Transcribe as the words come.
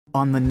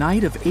On the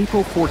night of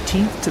April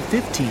 14th to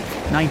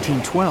 15th,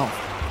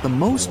 1912, the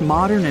most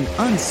modern and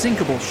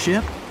unsinkable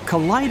ship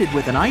collided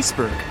with an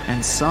iceberg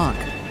and sunk.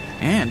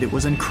 And it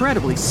was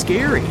incredibly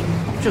scary.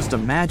 Just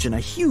imagine a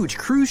huge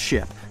cruise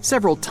ship,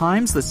 several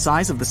times the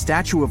size of the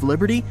Statue of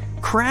Liberty,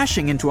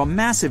 crashing into a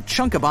massive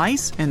chunk of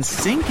ice and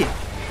sinking.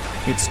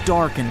 It's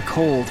dark and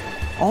cold.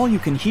 All you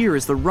can hear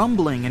is the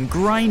rumbling and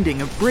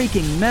grinding of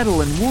breaking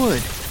metal and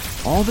wood.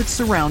 All that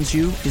surrounds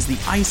you is the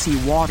icy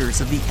waters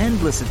of the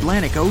endless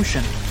Atlantic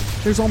Ocean.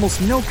 There's almost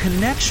no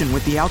connection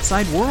with the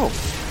outside world.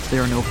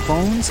 There are no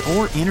phones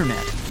or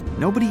internet.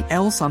 Nobody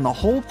else on the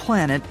whole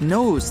planet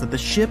knows that the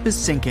ship is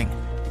sinking.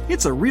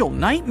 It's a real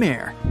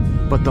nightmare.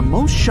 But the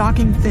most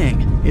shocking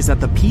thing is that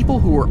the people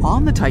who were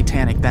on the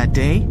Titanic that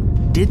day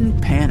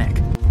didn't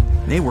panic.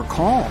 They were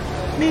calm,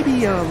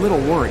 maybe a little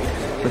worried,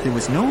 but there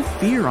was no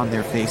fear on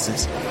their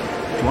faces.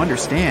 To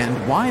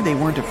understand why they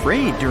weren't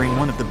afraid during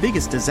one of the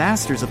biggest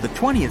disasters of the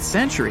 20th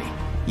century,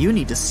 you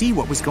need to see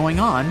what was going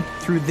on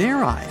through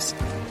their eyes.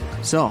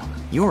 So,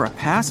 you're a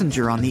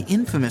passenger on the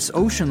infamous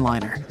ocean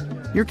liner.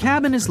 Your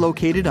cabin is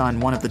located on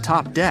one of the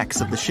top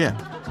decks of the ship.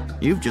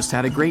 You've just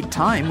had a great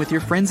time with your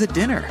friends at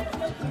dinner.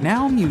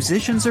 Now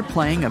musicians are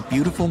playing a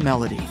beautiful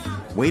melody.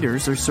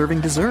 Waiters are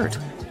serving dessert.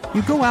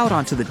 You go out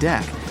onto the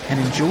deck and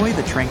enjoy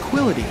the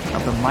tranquility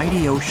of the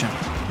mighty ocean.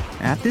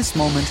 At this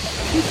moment,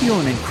 you feel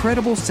an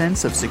incredible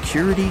sense of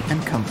security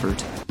and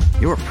comfort.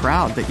 You're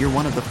proud that you're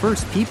one of the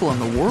first people in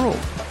the world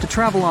to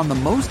travel on the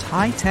most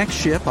high-tech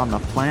ship on the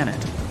planet.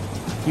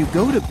 You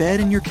go to bed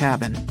in your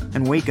cabin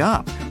and wake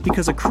up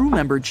because a crew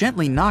member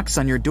gently knocks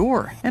on your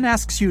door and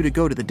asks you to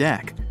go to the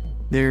deck.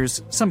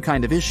 There's some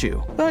kind of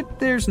issue, but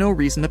there's no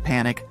reason to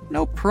panic.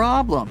 No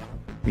problem.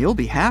 You'll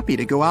be happy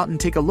to go out and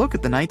take a look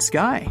at the night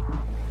sky.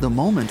 The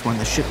moment when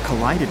the ship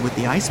collided with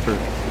the iceberg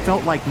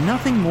felt like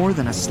nothing more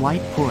than a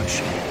slight push,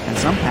 and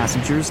some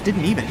passengers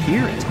didn't even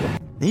hear it.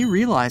 They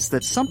realized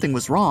that something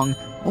was wrong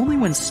only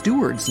when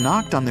stewards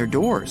knocked on their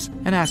doors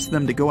and asked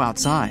them to go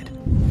outside.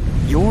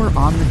 You're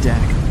on the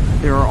deck.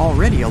 There are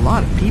already a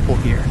lot of people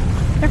here.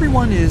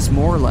 Everyone is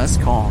more or less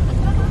calm.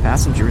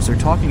 Passengers are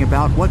talking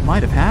about what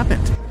might have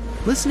happened.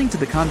 Listening to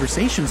the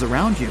conversations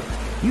around you,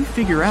 you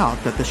figure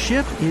out that the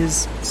ship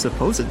is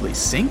supposedly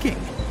sinking.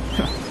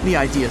 The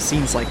idea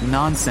seems like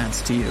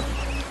nonsense to you,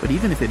 but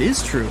even if it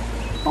is true,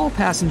 all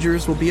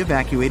passengers will be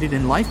evacuated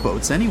in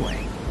lifeboats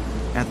anyway.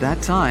 At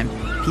that time,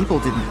 people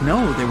didn't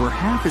know there were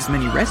half as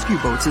many rescue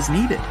boats as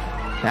needed.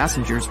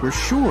 Passengers were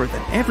sure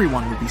that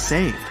everyone would be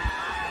saved.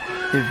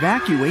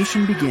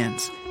 Evacuation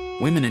begins.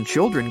 Women and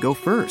children go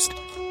first.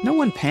 No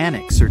one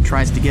panics or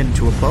tries to get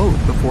into a boat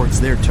before it's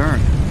their turn.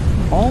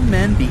 All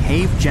men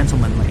behave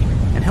gentlemanly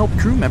and help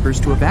crew members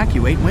to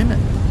evacuate women.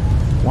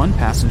 One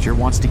passenger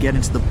wants to get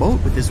into the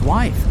boat with his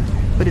wife,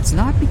 but it's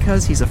not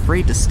because he's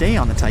afraid to stay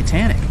on the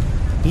Titanic.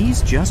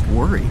 He's just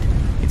worried.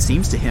 It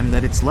seems to him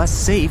that it's less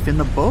safe in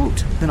the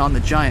boat than on the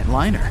giant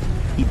liner.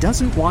 He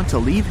doesn't want to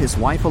leave his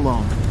wife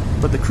alone,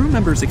 but the crew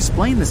members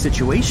explain the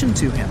situation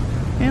to him,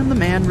 and the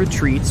man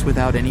retreats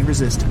without any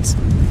resistance.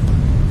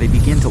 They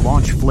begin to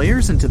launch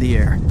flares into the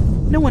air.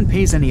 No one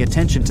pays any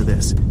attention to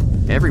this.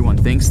 Everyone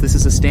thinks this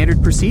is a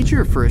standard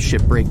procedure for a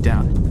ship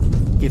breakdown.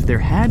 If there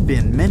had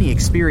been many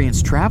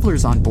experienced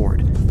travelers on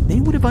board, they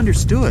would have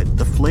understood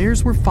the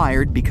flares were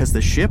fired because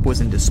the ship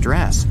was in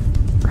distress.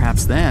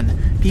 Perhaps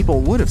then,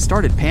 people would have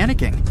started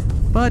panicking,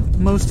 but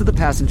most of the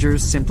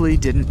passengers simply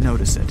didn't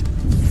notice it.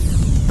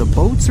 The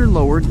boats are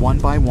lowered one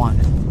by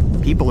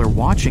one. People are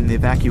watching the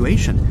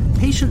evacuation,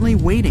 patiently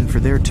waiting for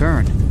their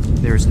turn.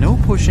 There's no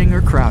pushing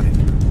or crowding.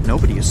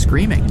 Nobody is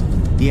screaming.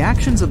 The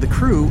actions of the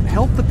crew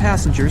help the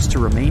passengers to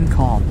remain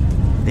calm.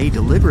 They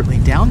deliberately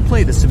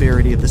downplay the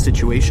severity of the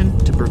situation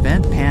to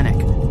prevent panic.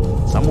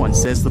 Someone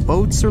says the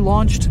boats are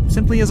launched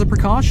simply as a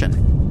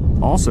precaution.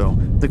 Also,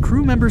 the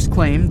crew members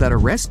claim that a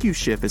rescue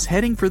ship is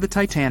heading for the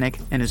Titanic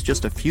and is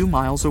just a few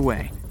miles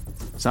away.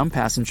 Some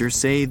passengers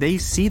say they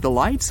see the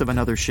lights of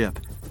another ship.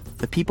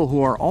 The people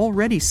who are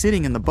already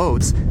sitting in the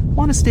boats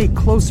want to stay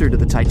closer to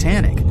the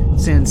Titanic,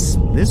 since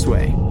this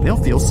way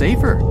they'll feel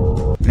safer.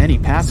 Many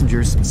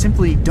passengers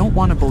simply don't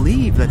want to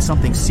believe that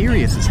something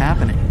serious is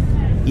happening.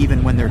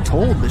 Even when they're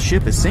told the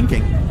ship is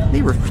sinking,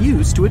 they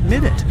refuse to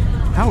admit it.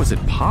 How is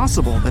it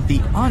possible that the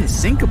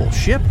unsinkable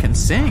ship can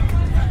sink?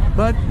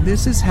 But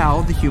this is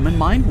how the human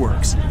mind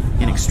works.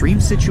 In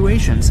extreme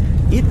situations,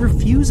 it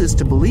refuses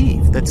to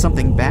believe that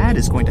something bad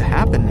is going to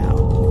happen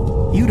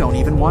now. You don't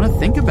even want to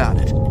think about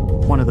it.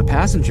 One of the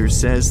passengers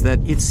says that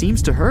it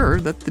seems to her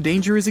that the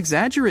danger is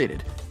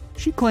exaggerated.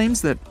 She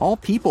claims that all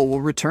people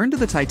will return to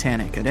the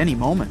Titanic at any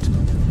moment.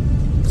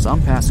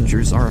 Some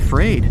passengers are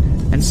afraid,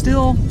 and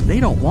still, they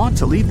don't want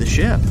to leave the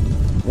ship.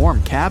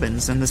 Warm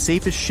cabins and the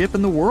safest ship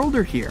in the world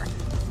are here.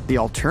 The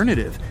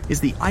alternative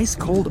is the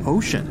ice-cold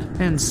ocean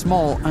and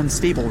small,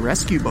 unstable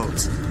rescue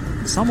boats.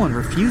 Someone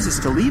refuses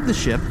to leave the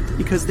ship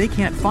because they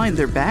can't find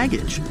their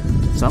baggage.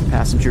 Some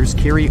passengers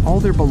carry all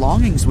their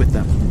belongings with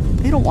them.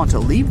 They don't want to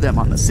leave them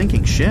on the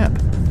sinking ship.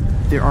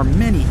 There are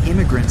many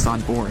immigrants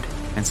on board,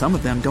 and some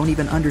of them don't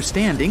even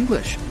understand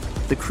English.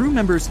 The crew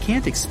members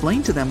can't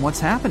explain to them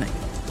what's happening.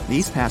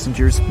 These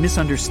passengers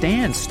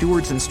misunderstand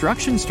stewards'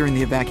 instructions during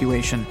the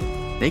evacuation.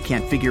 They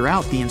can't figure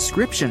out the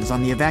inscriptions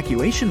on the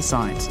evacuation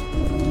signs.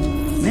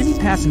 Many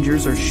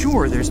passengers are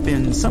sure there's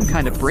been some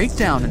kind of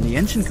breakdown in the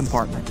engine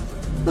compartment.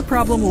 The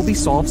problem will be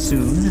solved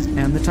soon,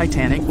 and the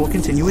Titanic will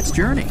continue its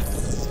journey.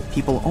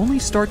 People only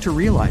start to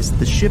realize that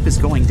the ship is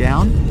going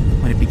down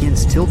when it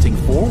begins tilting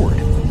forward,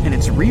 and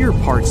its rear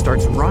part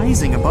starts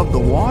rising above the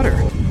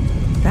water.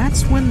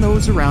 That's when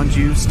those around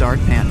you start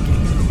panicking.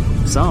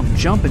 Some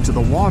jump into the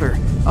water,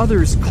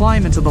 others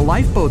climb into the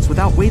lifeboats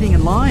without waiting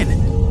in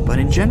line. But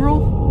in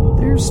general,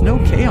 there's no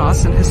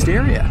chaos and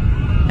hysteria.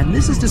 And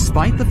this is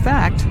despite the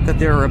fact that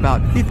there are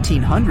about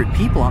 1,500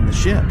 people on the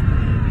ship.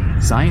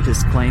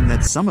 Scientists claim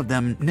that some of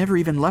them never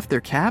even left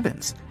their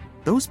cabins.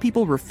 Those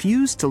people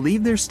refused to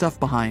leave their stuff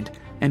behind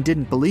and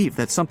didn't believe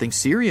that something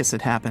serious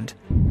had happened.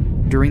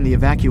 During the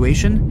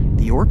evacuation,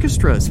 the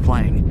orchestra is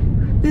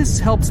playing. This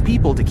helps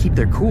people to keep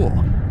their cool.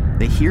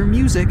 They hear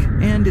music,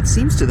 and it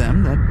seems to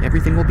them that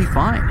everything will be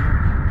fine.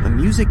 The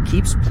music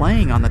keeps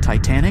playing on the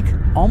Titanic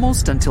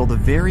almost until the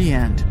very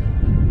end.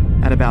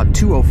 At about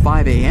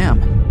 2:05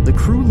 a.m., the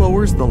crew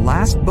lowers the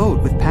last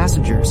boat with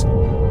passengers.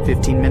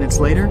 15 minutes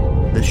later,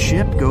 the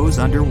ship goes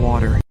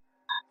underwater.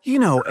 You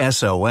know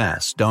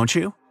SOS, don't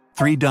you?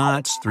 3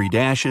 dots, 3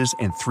 dashes,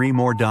 and 3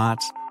 more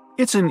dots.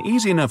 It's an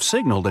easy enough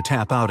signal to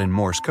tap out in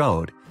Morse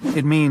code.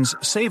 It means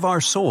save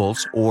our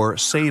souls or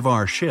save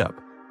our ship.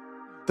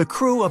 The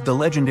crew of the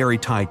legendary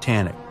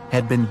Titanic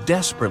had been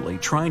desperately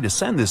trying to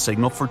send this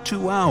signal for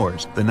 2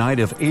 hours the night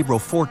of April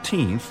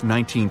 14,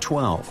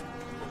 1912.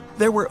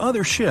 There were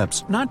other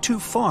ships not too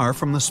far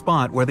from the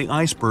spot where the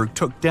iceberg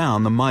took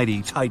down the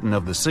mighty Titan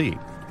of the sea.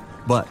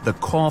 But the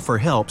call for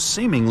help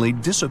seemingly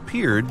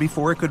disappeared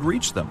before it could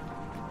reach them.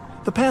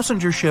 The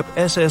passenger ship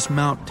SS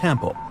Mount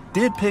Temple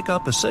did pick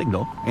up a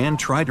signal and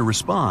try to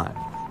respond,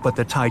 but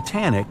the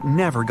Titanic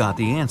never got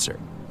the answer.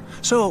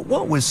 So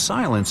what was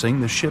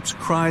silencing the ship's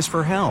cries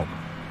for help?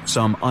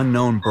 Some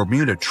unknown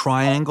Bermuda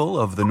Triangle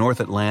of the North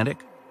Atlantic?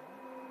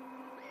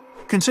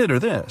 Consider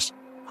this.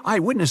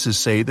 Eyewitnesses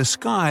say the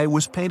sky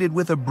was painted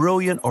with a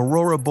brilliant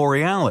aurora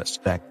borealis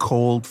that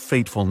cold,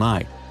 fateful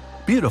night.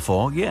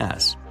 Beautiful,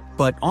 yes.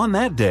 But on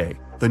that day,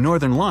 the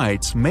northern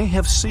lights may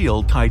have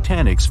sealed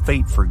Titanic's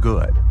fate for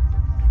good.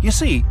 You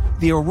see,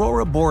 the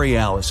aurora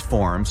borealis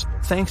forms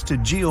thanks to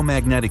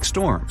geomagnetic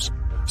storms.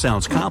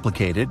 Sounds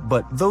complicated,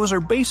 but those are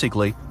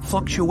basically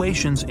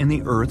fluctuations in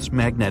the Earth's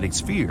magnetic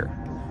sphere.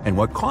 And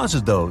what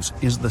causes those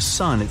is the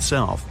sun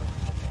itself.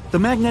 The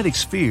magnetic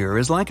sphere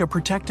is like a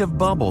protective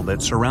bubble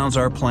that surrounds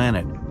our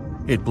planet.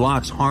 It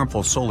blocks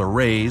harmful solar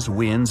rays,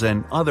 winds,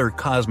 and other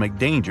cosmic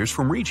dangers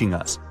from reaching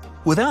us.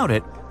 Without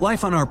it,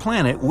 life on our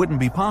planet wouldn't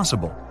be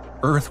possible.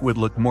 Earth would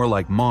look more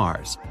like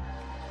Mars.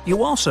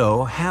 You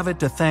also have it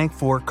to thank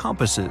for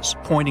compasses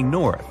pointing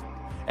north.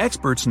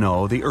 Experts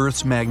know the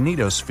Earth's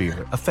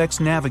magnetosphere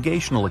affects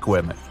navigational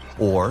equipment,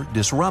 or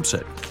disrupts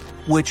it.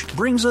 Which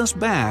brings us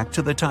back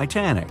to the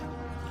Titanic.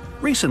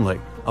 Recently,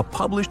 a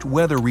published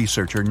weather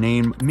researcher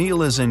named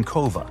Mila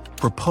Zenkova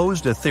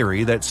proposed a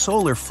theory that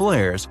solar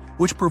flares,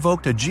 which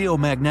provoked a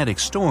geomagnetic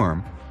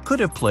storm, could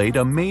have played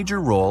a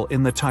major role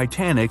in the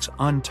Titanic's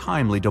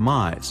untimely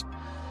demise.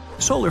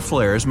 Solar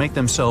flares make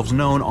themselves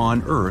known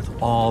on Earth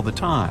all the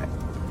time.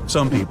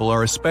 Some people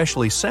are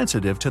especially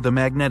sensitive to the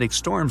magnetic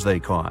storms they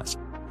cause.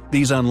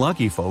 These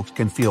unlucky folks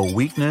can feel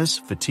weakness,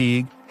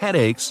 fatigue,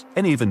 headaches,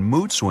 and even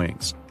mood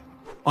swings.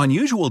 On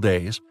usual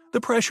days, the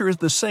pressure is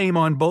the same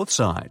on both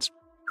sides.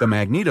 The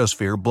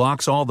magnetosphere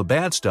blocks all the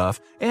bad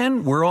stuff,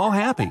 and we're all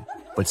happy.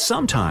 But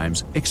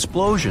sometimes,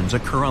 explosions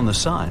occur on the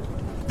sun.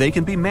 They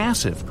can be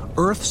massive,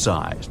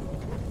 Earth-sized.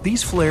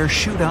 These flares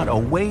shoot out a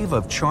wave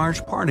of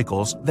charged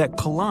particles that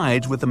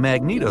collides with the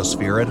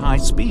magnetosphere at high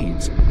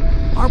speeds.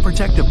 Our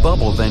protective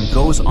bubble then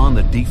goes on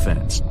the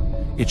defense.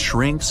 It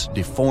shrinks,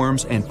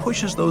 deforms, and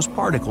pushes those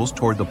particles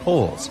toward the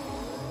poles.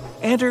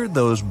 Enter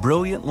those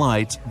brilliant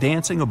lights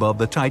dancing above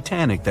the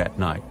Titanic that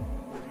night.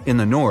 In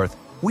the north,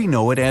 we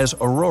know it as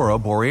Aurora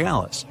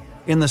Borealis.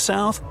 In the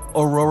south,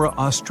 Aurora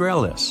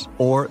Australis,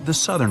 or the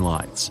Southern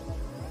Lights.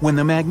 When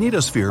the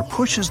magnetosphere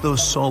pushes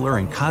those solar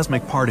and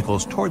cosmic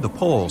particles toward the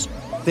poles,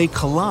 they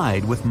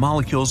collide with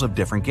molecules of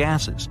different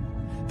gases.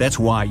 That's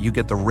why you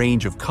get the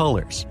range of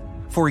colors.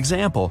 For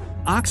example,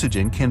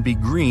 oxygen can be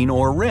green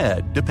or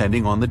red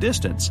depending on the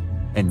distance,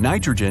 and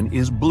nitrogen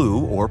is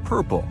blue or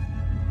purple.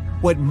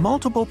 What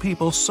multiple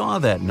people saw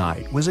that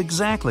night was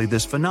exactly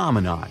this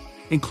phenomenon,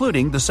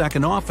 including the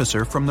second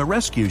officer from the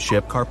rescue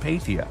ship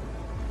Carpathia.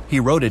 He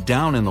wrote it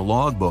down in the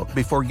logbook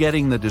before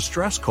getting the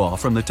distress call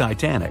from the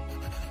Titanic.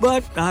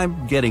 But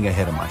I'm getting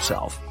ahead of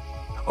myself.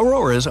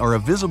 Auroras are a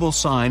visible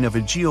sign of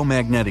a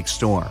geomagnetic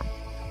storm.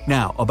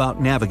 Now,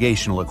 about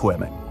navigational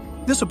equipment.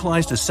 This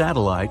applies to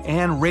satellite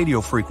and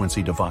radio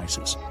frequency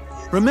devices.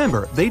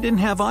 Remember, they didn't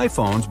have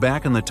iPhones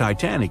back in the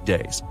Titanic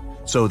days,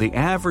 so the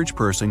average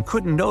person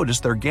couldn't notice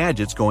their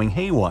gadgets going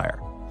haywire.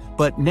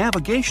 But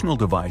navigational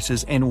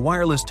devices and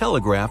wireless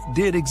telegraph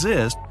did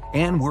exist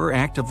and were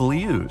actively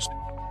used.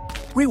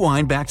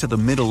 Rewind back to the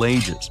Middle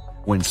Ages.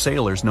 when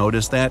sailors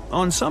noticed that,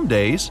 on some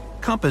days,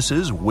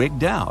 compasses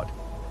wigged out.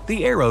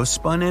 The arrows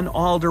spun in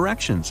all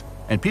directions,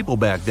 and people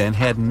back then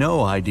had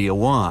no idea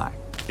why.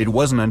 It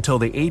wasn't until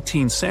the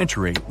 18th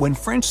century when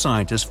French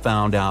scientists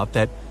found out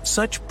that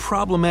such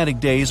problematic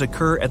days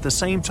occur at the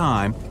same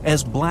time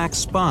as black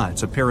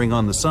spots appearing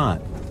on the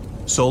sun.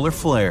 Solar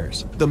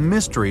flares, the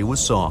mystery was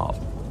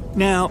solved.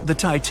 Now, the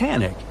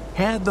Titanic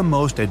had the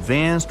most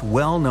advanced,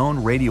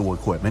 well-known radio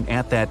equipment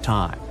at that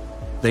time.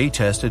 They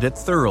tested it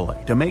thoroughly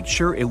to make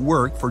sure it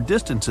worked for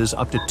distances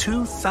up to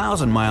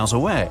 2,000 miles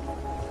away.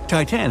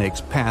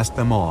 Titanics passed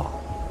them all.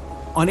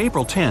 On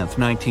April 10,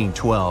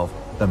 1912,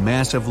 the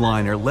massive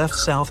liner left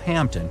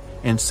Southampton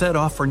and set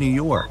off for New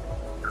York.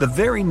 The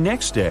very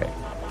next day,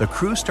 the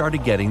crew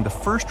started getting the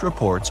first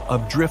reports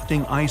of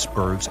drifting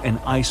icebergs and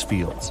ice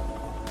fields.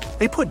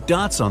 They put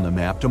dots on the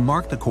map to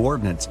mark the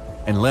coordinates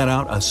and let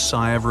out a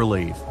sigh of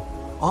relief.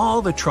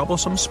 All the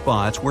troublesome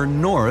spots were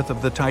north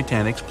of the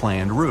Titanic's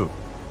planned route.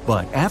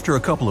 But after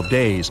a couple of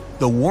days,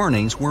 the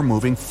warnings were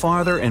moving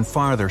farther and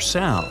farther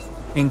south,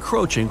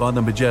 encroaching on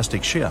the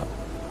majestic ship.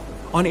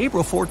 On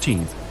April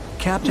 14th,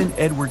 Captain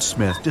Edward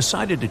Smith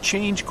decided to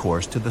change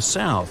course to the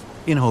south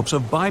in hopes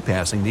of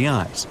bypassing the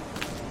ice.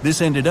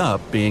 This ended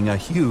up being a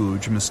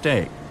huge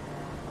mistake.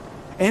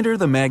 Enter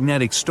the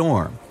magnetic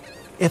storm.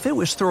 If it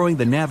was throwing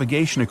the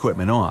navigation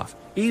equipment off,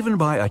 even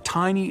by a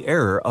tiny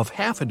error of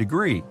half a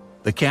degree,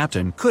 the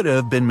captain could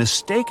have been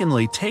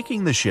mistakenly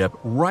taking the ship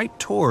right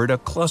toward a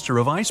cluster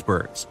of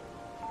icebergs.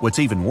 What's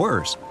even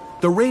worse,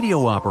 the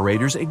radio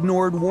operators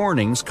ignored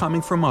warnings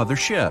coming from other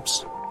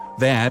ships.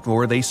 That,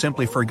 or they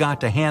simply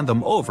forgot to hand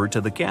them over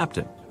to the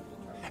captain.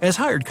 As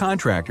hired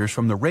contractors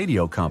from the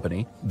radio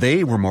company,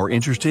 they were more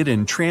interested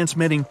in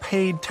transmitting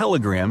paid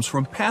telegrams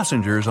from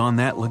passengers on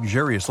that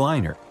luxurious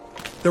liner.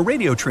 The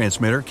radio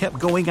transmitter kept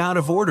going out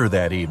of order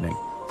that evening,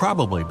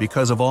 probably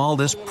because of all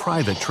this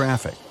private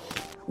traffic.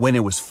 When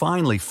it was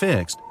finally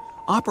fixed,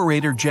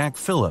 operator Jack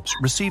Phillips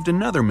received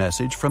another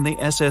message from the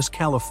SS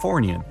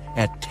Californian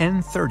at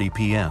 10:30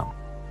 p.m.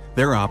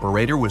 Their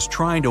operator was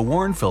trying to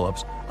warn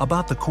Phillips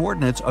about the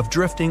coordinates of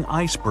drifting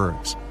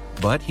icebergs,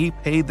 but he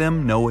paid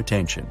them no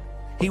attention.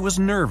 He was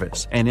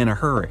nervous and in a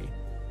hurry.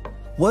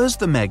 Was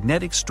the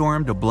magnetic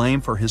storm to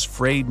blame for his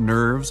frayed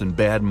nerves and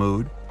bad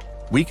mood?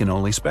 We can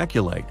only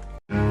speculate.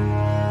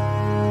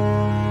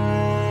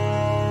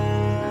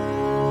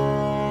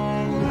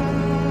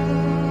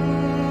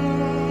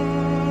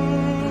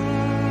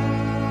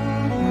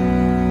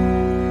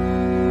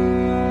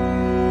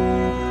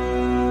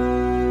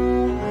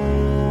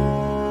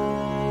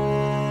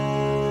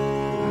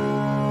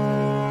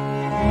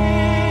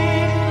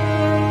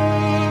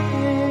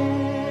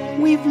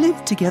 We've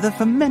lived together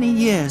for many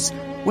years.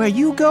 Where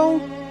you go,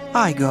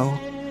 I go.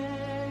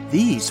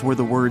 These were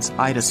the words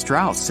Ida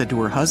Strauss said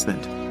to her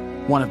husband.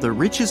 One of the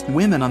richest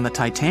women on the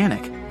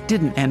Titanic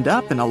didn't end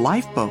up in a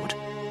lifeboat.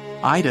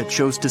 Ida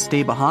chose to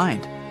stay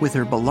behind with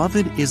her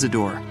beloved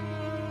Isidore.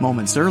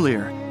 Moments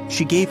earlier,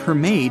 she gave her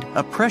maid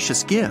a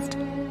precious gift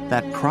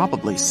that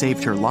probably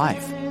saved her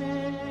life.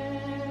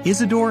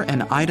 Isidore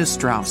and Ida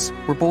Strauss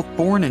were both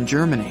born in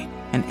Germany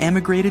and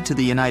emigrated to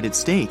the United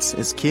States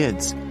as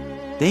kids.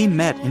 They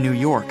met in New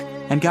York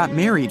and got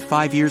married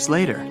 5 years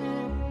later.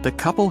 The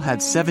couple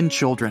had 7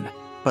 children,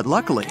 but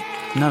luckily,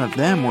 none of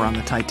them were on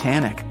the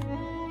Titanic.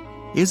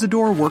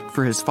 Isidore worked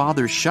for his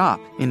father's shop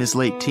in his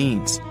late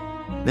teens.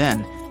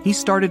 Then, he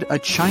started a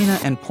china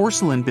and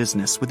porcelain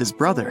business with his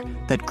brother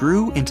that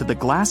grew into the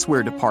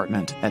glassware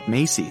department at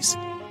Macy's.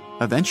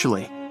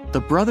 Eventually,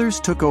 the brothers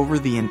took over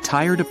the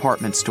entire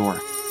department store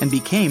and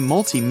became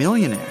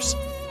multi-millionaires.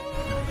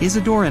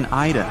 Isidore and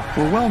Ida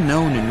were well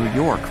known in New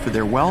York for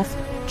their wealth,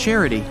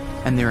 charity,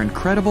 and their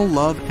incredible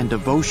love and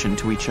devotion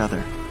to each other.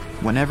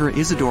 Whenever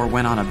Isidore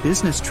went on a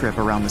business trip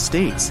around the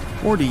States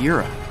or to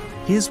Europe,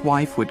 his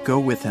wife would go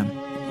with him.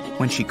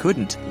 When she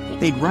couldn't,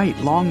 they'd write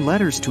long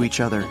letters to each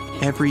other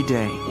every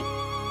day.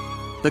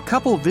 The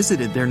couple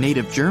visited their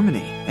native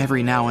Germany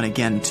every now and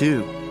again,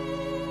 too.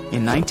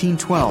 In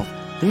 1912,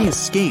 they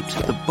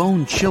escaped the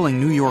bone-chilling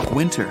New York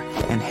winter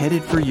and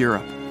headed for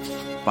Europe.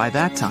 By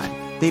that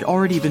time, they'd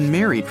already been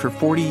married for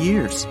 40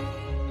 years.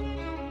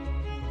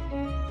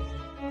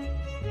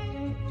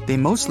 They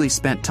mostly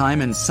spent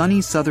time in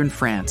sunny southern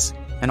France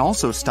and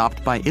also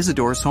stopped by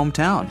Isidore's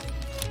hometown.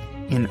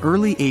 In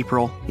early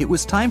April, it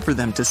was time for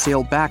them to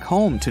sail back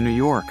home to New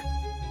York.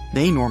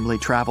 They normally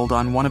traveled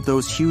on one of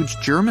those huge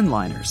German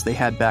liners they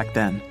had back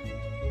then.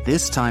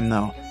 This time,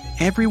 though,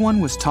 everyone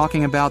was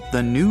talking about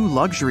the new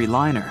luxury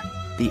liner,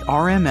 the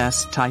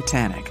RMS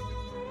Titanic.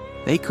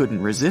 They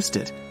couldn't resist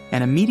it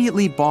and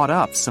immediately bought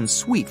up some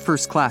sweet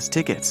first-class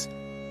tickets.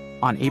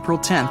 On April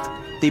 10th,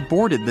 they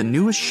boarded the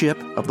newest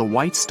ship of the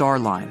White Star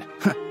Line.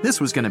 This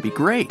was going to be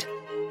great.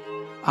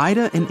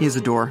 Ida and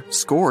Isidore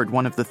scored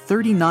one of the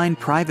 39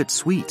 private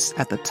suites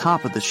at the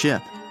top of the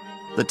ship.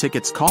 The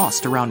tickets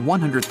cost around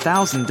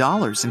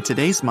 $100,000 in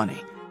today's money.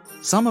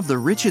 Some of the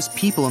richest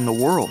people in the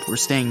world were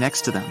staying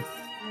next to them.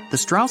 The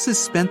Strausses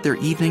spent their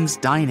evenings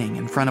dining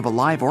in front of a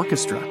live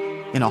orchestra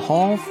in a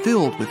hall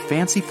filled with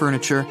fancy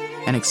furniture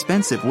and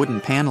expensive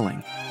wooden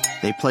paneling.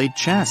 They played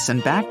chess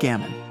and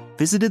backgammon,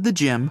 visited the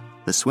gym,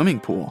 the swimming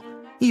pool,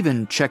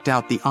 even checked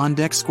out the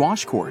on-deck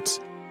squash courts.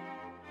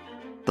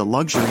 The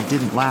luxury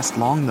didn't last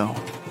long, though.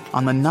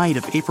 On the night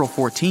of April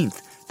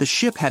 14th, the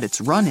ship had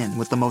its run-in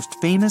with the most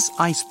famous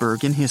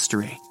iceberg in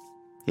history.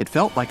 It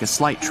felt like a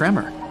slight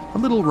tremor, a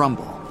little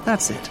rumble,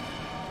 that's it.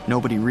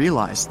 Nobody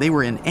realized they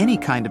were in any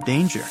kind of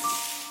danger.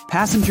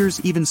 Passengers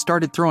even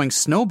started throwing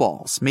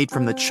snowballs made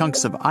from the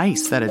chunks of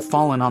ice that had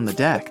fallen on the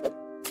deck.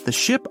 The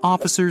ship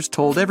officers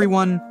told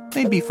everyone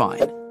they'd be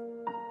fine.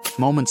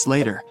 Moments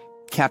later,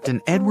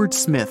 Captain Edward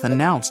Smith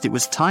announced it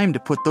was time to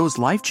put those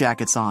life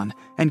jackets on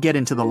and get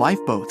into the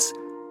lifeboats.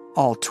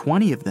 All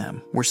 20 of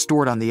them were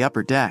stored on the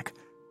upper deck.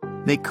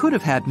 They could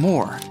have had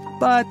more,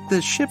 but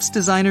the ship's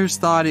designers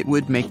thought it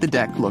would make the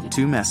deck look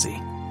too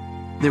messy.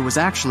 There was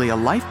actually a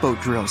lifeboat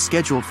drill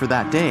scheduled for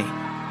that day,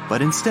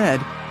 but instead,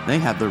 they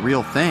had the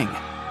real thing.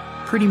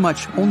 Pretty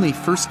much only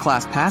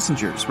first-class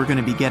passengers were going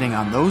to be getting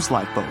on those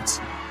lifeboats.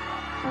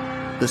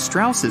 The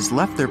Strausses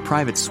left their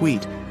private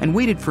suite and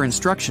waited for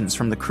instructions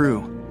from the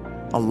crew.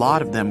 A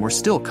lot of them were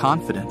still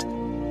confident.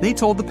 They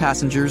told the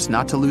passengers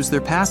not to lose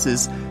their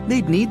passes.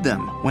 They'd need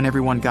them when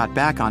everyone got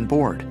back on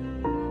board.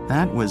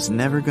 That was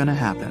never going to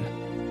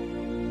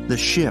happen. The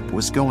ship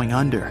was going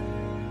under.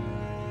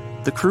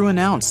 The crew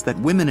announced that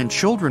women and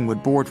children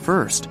would board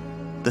first.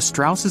 The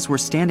Strausses were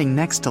standing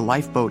next to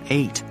Lifeboat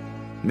 8.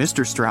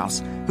 Mr.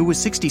 Strauss, who was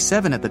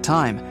 67 at the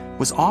time,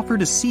 was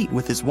offered a seat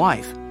with his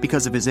wife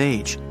because of his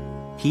age.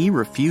 He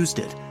refused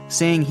it,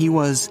 saying he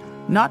was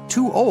not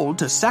too old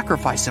to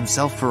sacrifice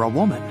himself for a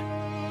woman.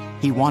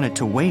 He wanted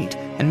to wait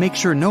and make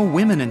sure no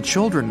women and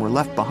children were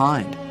left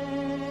behind.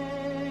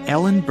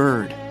 Ellen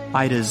Bird,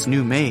 Ida's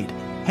new maid,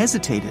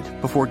 hesitated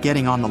before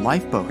getting on the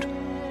lifeboat,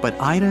 but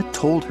Ida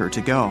told her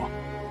to go.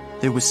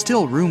 There was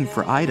still room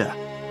for Ida,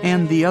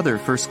 and the other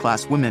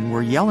first-class women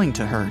were yelling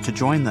to her to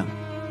join them.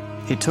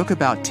 It took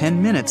about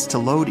 10 minutes to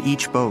load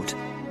each boat.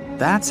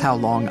 That's how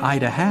long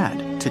Ida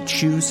had to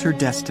choose her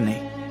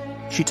destiny.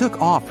 She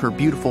took off her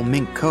beautiful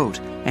mink coat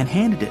and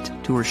handed it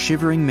to her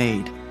shivering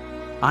maid.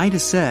 Ida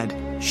said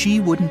she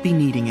wouldn't be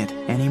needing it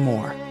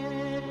anymore.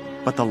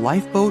 But the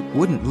lifeboat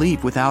wouldn't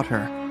leave without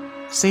her.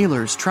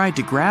 Sailors tried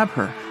to grab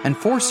her and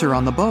force her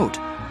on the boat.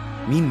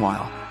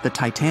 Meanwhile, the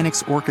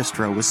Titanic's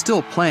orchestra was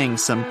still playing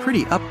some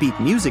pretty upbeat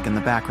music in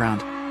the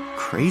background.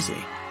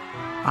 Crazy.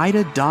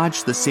 Ida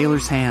dodged the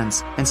sailors'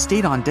 hands and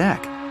stayed on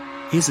deck.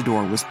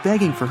 Isidore was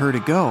begging for her to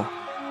go.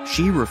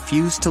 She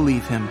refused to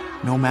leave him,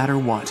 no matter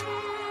what.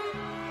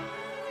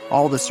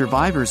 All the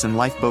survivors in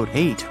Lifeboat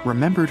 8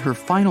 remembered her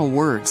final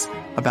words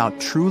about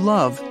true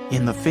love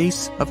in the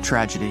face of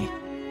tragedy.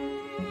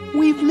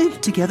 "We've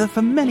lived together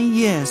for many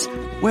years.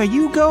 Where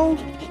you go,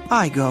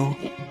 I go."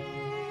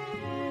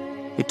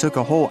 It took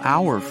a whole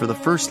hour for the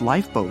first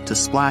lifeboat to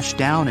splash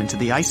down into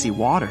the icy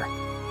water.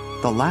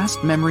 The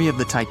last memory of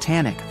the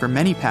Titanic for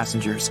many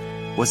passengers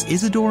was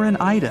Isidore and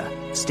Ida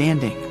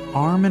standing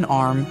arm in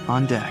arm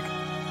on deck.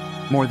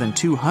 More than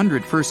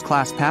 200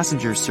 first-class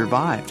passengers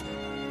survived.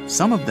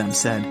 Some of them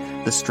said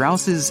the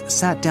Strausses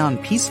sat down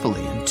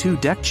peacefully in 2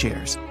 deck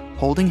chairs,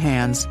 holding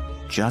hands,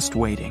 just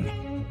waiting.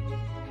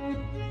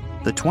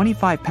 The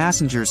 25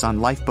 passengers on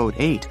Lifeboat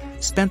 8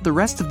 spent the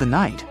rest of the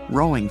night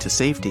rowing to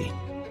safety.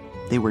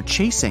 They were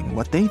chasing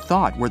what they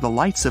thought were the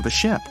lights of a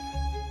ship.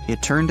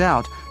 It turned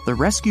out the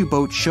rescue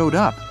boat showed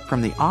up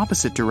from the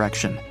opposite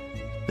direction.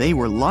 They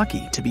were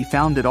lucky to be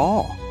found at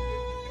all.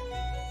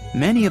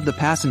 Many of the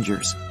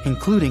passengers,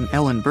 including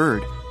Ellen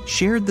Bird,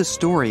 shared the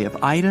story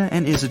of Ida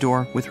and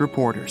Isidore with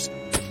reporters,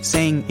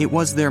 saying it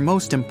was their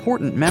most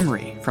important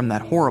memory from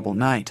that horrible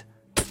night.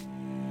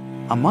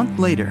 A month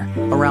later,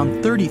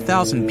 around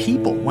 30,000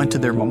 people went to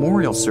their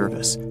memorial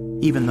service.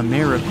 Even the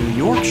mayor of New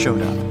York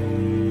showed up.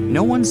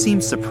 No one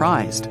seemed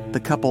surprised the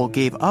couple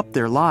gave up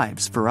their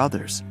lives for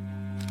others.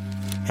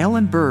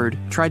 Ellen Bird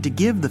tried to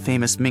give the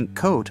famous mink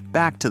coat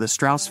back to the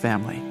Strauss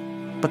family,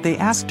 but they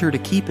asked her to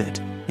keep it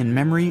in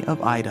memory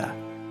of Ida.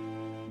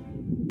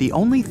 The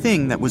only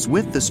thing that was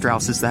with the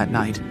Strausses that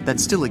night that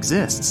still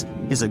exists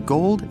is a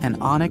gold and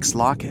onyx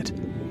locket.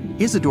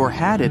 Isidore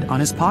had it on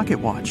his pocket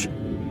watch.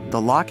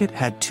 The locket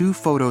had 2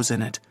 photos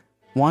in it,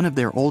 one of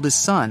their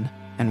oldest son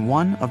and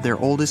one of their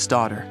oldest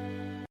daughter.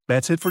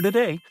 That's it for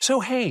today.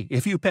 So hey,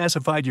 if you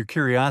pacified your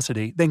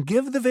curiosity, then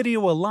give the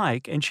video a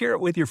like and share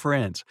it with your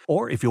friends.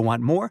 Or if you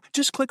want more,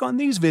 just click on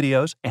these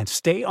videos and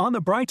stay on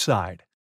the bright side.